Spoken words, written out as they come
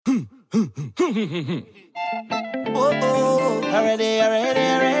Already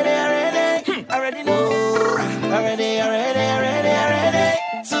know. Already.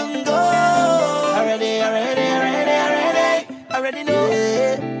 Soon go. Already know.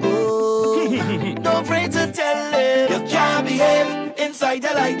 Don't afraid to tell them you can't behave inside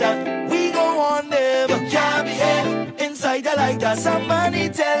you like that. We go on them. You can't behave inside you like that. Somebody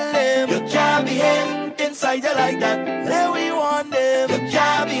tell them you can't behave inside you like that. Then we want them. You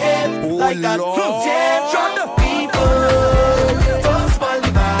can't behave like that. Take on the people. Don't spoil the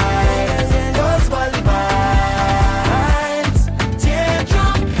vibes. Don't spoil the vibes. Take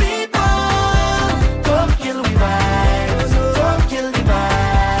on people. Don't kill the vibes. Don't kill the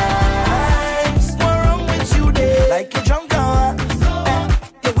vibes. What's wrong with you there? Like a drunk hour.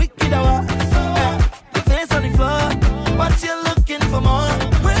 You wicked hour. Your face on the floor. But you're looking for more.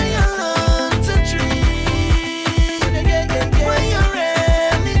 Where you learn to dream. Where you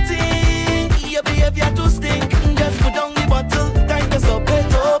really think your behavior to stink. Just put down the bottle. Time to stop it.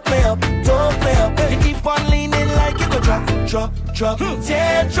 Don't play up. You keep on leaning like you go drop.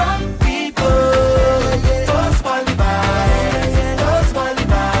 Tear drunk people. Don't spoil the vibes. Don't spoil the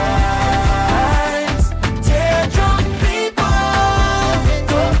vibes. Tear drunk people.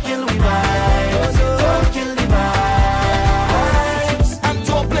 Don't kill the vibes. Don't kill the vibes. And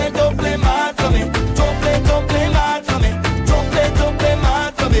don't play mad for me. Don't play mad for me. Don't play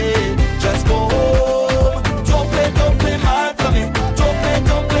mad for me. Just go home. Don't play mad for me. Don't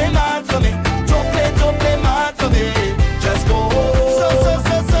play mad for me. Don't play mad for me. Just go home. So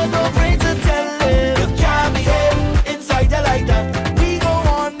don't afraid to tell them you can't behave inside you like that. We go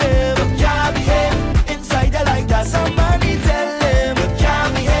on them. You can't behave inside you like that. Somebody tell them you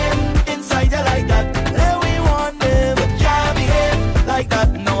can't behave inside you like that. Then we want them. You can't behave like that.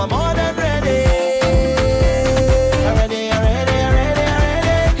 No, I'm more than ready. Already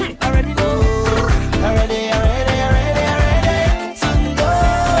know. Already. Soon go.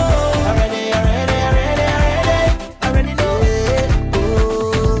 Already know.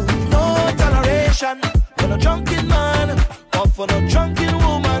 No toleration for no drunken man or for no drunken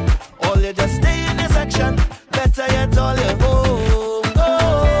woman. All you just stay in your section. Better yet, all you go.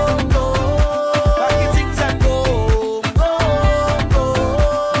 Pack your things and go.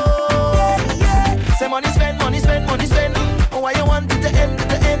 Say money spend. Oh, why you want it to end?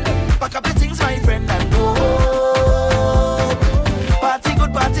 Pack up your things, my friend, and go. Party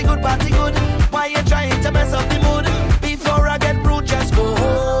good. Why you trying to mess up the mood? Before I get rude, just go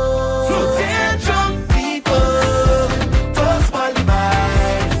home. So tear drunk people. Don't spoil the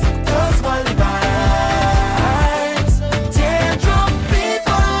vibes. Tear drunk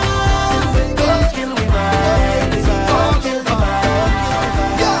people. Don't kill the vibes.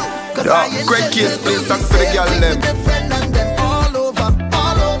 Yo, great kiss, please, thanks for the girl them. All over.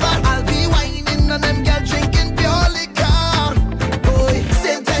 I'll be whining on them girl drinking pure liquor. Boy,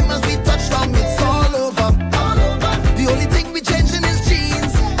 same time as we touch down, it's all over. The only thing we changing is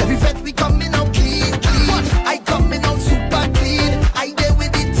jeans. Every vet we coming out clean. I coming out super clean. I there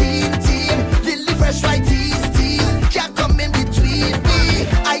with the team. Lily fresh right tease. Can't come in between me.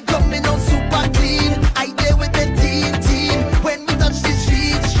 I coming out super clean. I there with the team. When we touch the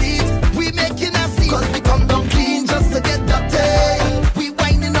streets, we making a scene. Cause we come down clean. Just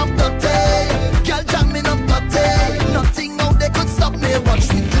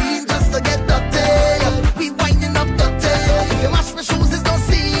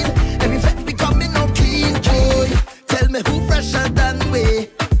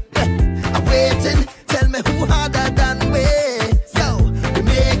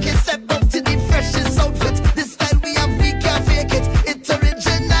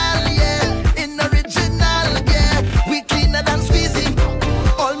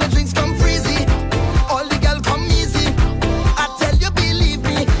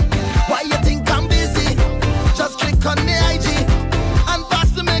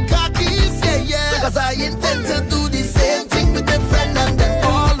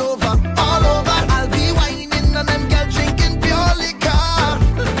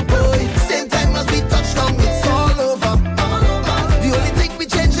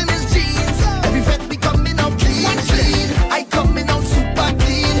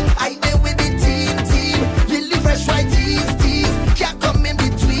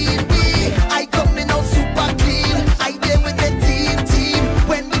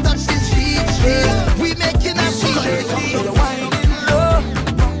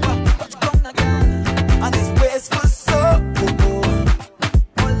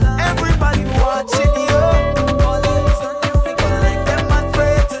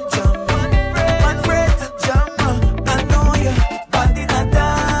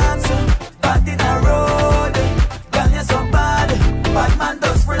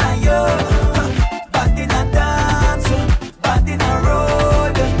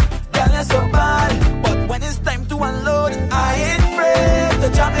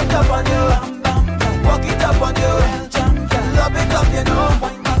it up on you, walk it up on you, love it up, you know.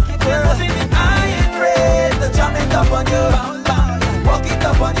 I ain't afraid to jam it up on you, walk it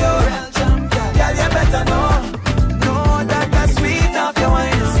up on you, girl, you better know. Know that the sweet of your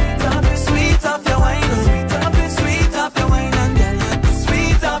wine, sweet of your wine, sweet of your wine, and girl, you're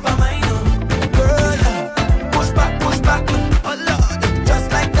sweet of a mine. Girl, push back, oh Lord, just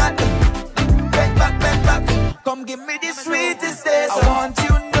like that. Bend back, come give me the sweetest taste. I want you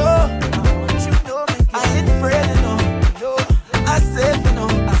know, I ain't afraid, you know. I said, you know,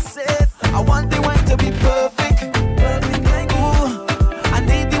 I want the wine to be perfect like ooh. I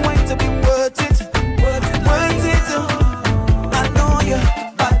need the wine to be worth it. I know you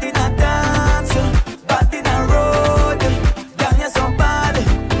bad in a dance, bad in a road. Girl, you're so bad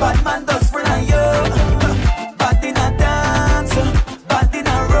man does friend of you. Bad in a dance, bad in a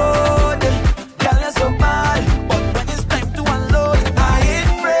road. Girl, you're so bad, but when it's time to unload, I ain't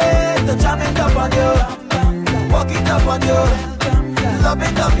afraid to jam it up on you, walk it up on you, love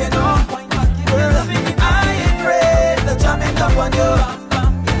it up, you know. Girl, I ain't afraid to jam it up on you,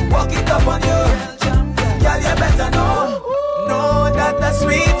 walk it up on you. Girl, you better know that the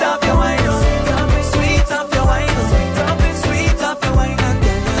sweet of your wine, sweet of your wine, sweet of your wine, and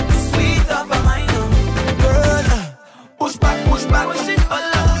girl, you're sweet of a mine. Girl, push back, oh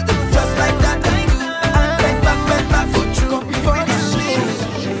Lord, just like that. Bend back, put you come give me the sweet.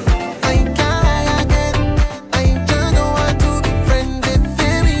 I can't lie again. I just don't want to be friends. If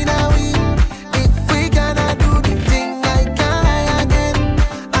we now if we gonna do the thing, I can't lie again.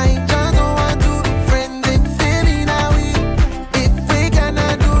 I just don't want to be friends. If we now if we gonna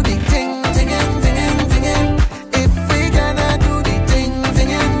do the thing, tingin. If we gonna do the thing,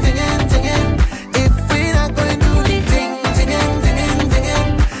 tingin. If we not going to do the thing, tingin.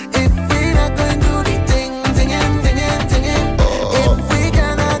 If we not going to do the thing, tingin. If we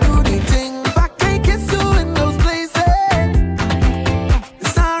gonna do the thing, if I can't kiss you in those places,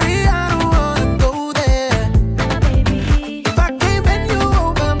 sorry, I don't wanna go there. If I can't bend you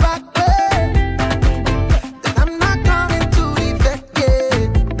over back way, then I'm not coming to the vet,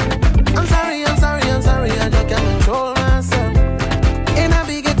 yeah. I'm sorry, I just can't control myself. And I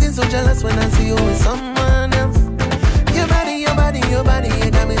be getting so jealous when I see you with someone else. Your body, you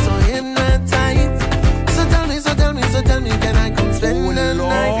got me so hypnotized. So tell me, can I come spend the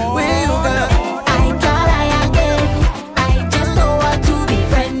night with you, girl? I can't lie again. I just don't want to be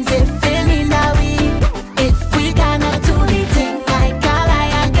friends. If we now if we cannot do the thing, I can't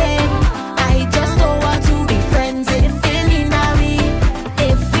lie again. I just don't want to be friends. If we now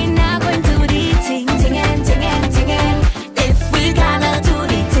if we not going to the thing, tingin. If we cannot do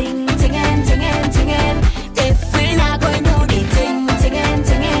the thing, tingin. If we not going to the thing, tingin.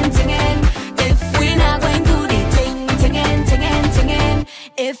 If we not going to the thing, tingin.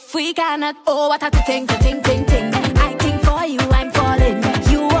 If we cannot, oh what a ting. I think for you, I'm falling.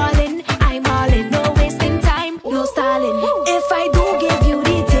 You all in, I'm all in. No wasting time, no stalling. If I do give you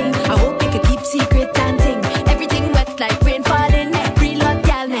the thing, I hope you can keep secret and ting. Everything wet like rain falling. Real hot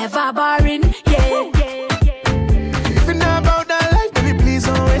gal never barring. Yeah. If you're not about that life, baby, please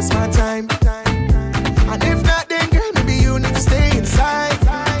don't waste my time. And if not, then girl, maybe you need to stay inside.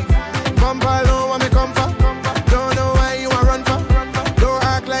 Come follow what me come for. Don't know why you are run for. Don't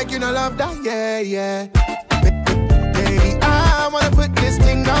act like you don't love that, yeah. Baby, I wanna put this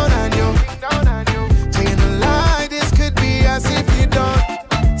thing down on you. Telling a lie, this could be as if you don't.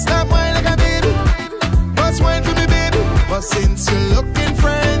 Stop whining like a baby. Bust wine for me, baby. But since you're looking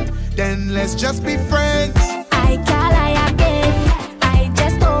friend, then let's just be friends. I can't lie again. I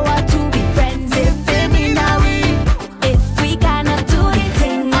just don't want to be friends. If we now if we cannot do the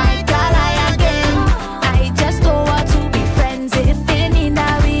thing, I can't lie again. I just don't want to be friends. If we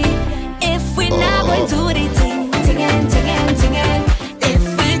now if we not going to the thing, tingin. If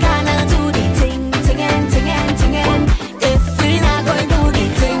we cannot do the thing, tingin. If we not going to do the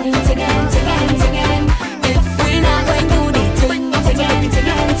thing, tingin. If we not going to do the thing, tingin.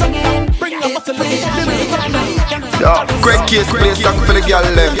 If we not Yo, great kiss, please talk for the girl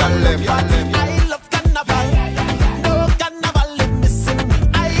them. I love carnival, no carnival is missing.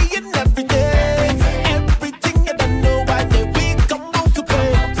 I in every day, everything you don't know why they we come out to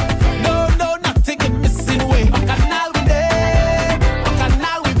play. No, nothing is missing way. Bacchanal we there,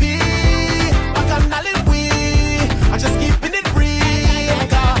 bacchanal we be, bacchanal is we. I just keeping it real.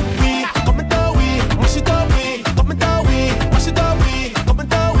 We coming down, we wash it down, we coming down, we wash it down, we coming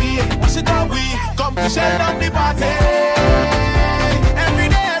down, we wash it down, we come to shut down the party. Every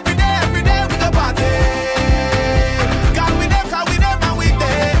day we go party. Call we them and we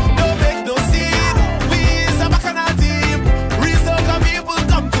there. Don't make no scene. We is a bacchanal team. Reason come people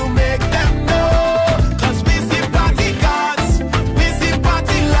come to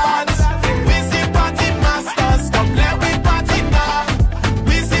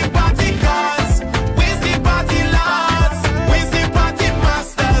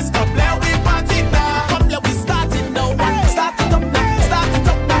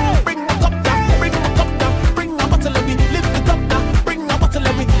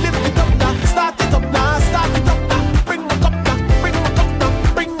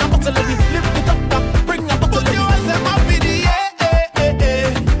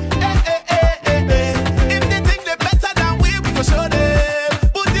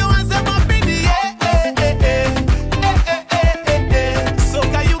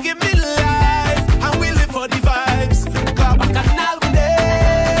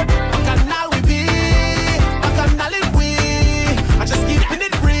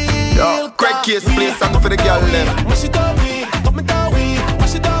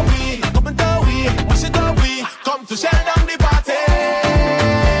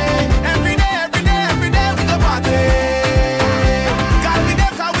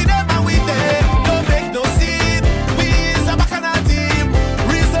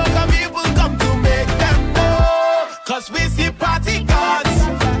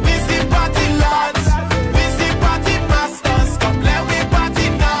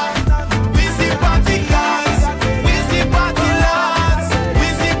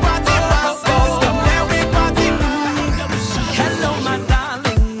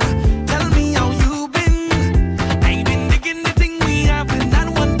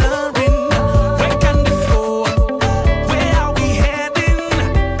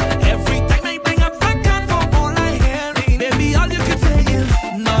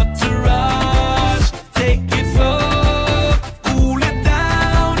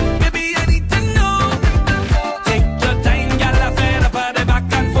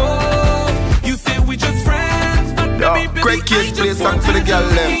play song for the girl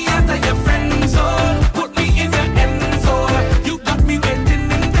them. Take me out of your friend zone, put me in your end zone. You got me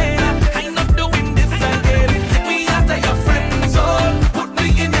waiting in there. I'm not doing this again. Take me out of your friend zone, put me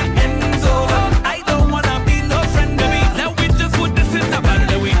in your end zone. I don't wanna be no friend, baby. Now we just put this in the bag,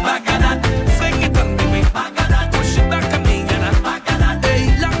 then we back at that. Sing it on me, back at that. Push it back at me, and I back at that.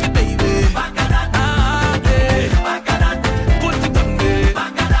 Hey, lock it, baby, back at that. Ah, hey, back at that. Put it on me,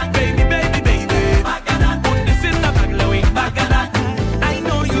 back at that. Baby, baby, baby, back at that. Put this in the bag, then we back at that. I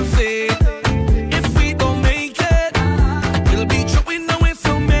know you say if we don't make it, we'll be throwing away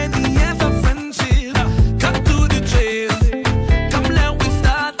so many years of friendship. Cut to the chase, come let we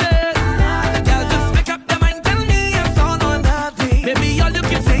start it. Girl, just make up your mind, tell me it's all or nothing. Baby, all you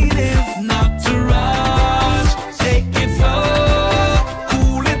can say is not to rush. Take it slow,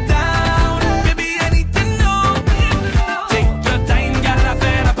 cool it down. Baby, I need to know. Take your time, girl, I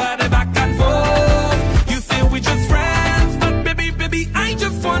said I put it back and forth. You say we just friends, but baby, I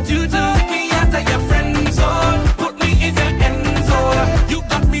just want you to take me out of your friend zone, put me in your end zone. You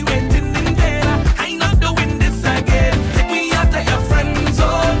got me waiting in there. I'm not doing this again. Take me out of your friend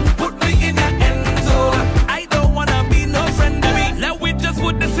zone, put me in your end zone. I don't wanna be no friend, baby. Let we just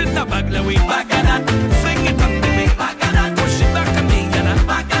put this in the bag, let we back at that. Sing it on me, back at that. Push it back at me, and I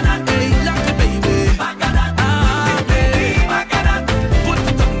back at that. Hey, lock it, baby, back at that. Ah, baby, back at that. Put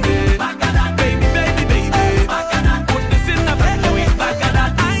it on me, back at that. Baby, baby, back at that. Put this in the bag, let we back at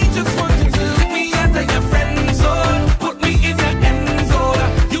that. I just want you to take me out of your friend zone, put me in your end zone.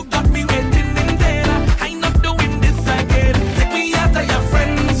 You got me waiting in there. I'm not doing this again. Take me out of your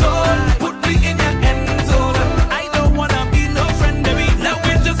friend zone, put me in your end zone. I don't wanna be no friend, baby. Now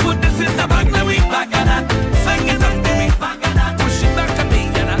we just put this in the bag, now we back at that. Sing it on me, back at that. Push it back at me,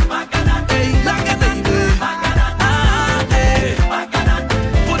 and I back at that. Hey, lock it, baby, back at that. Ah, hey, back at that.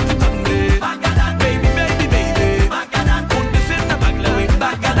 Put it on me, back at that. Baby, back at that. Put this in the bag, now we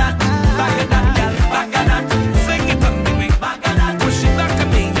back at that. Back at that, girl, back at that. Sing it on me, back at that. Push it back at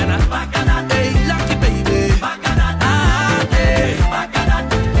me, and I back at that. Hey, lock it, baby, back at that. Ah, hey, back at that.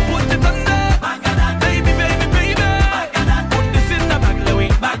 Put it on me, back at that. Baby, back at that. Put this in the bag, now we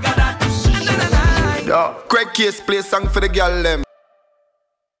back at that. Yo, Craig Case play song for the girl them.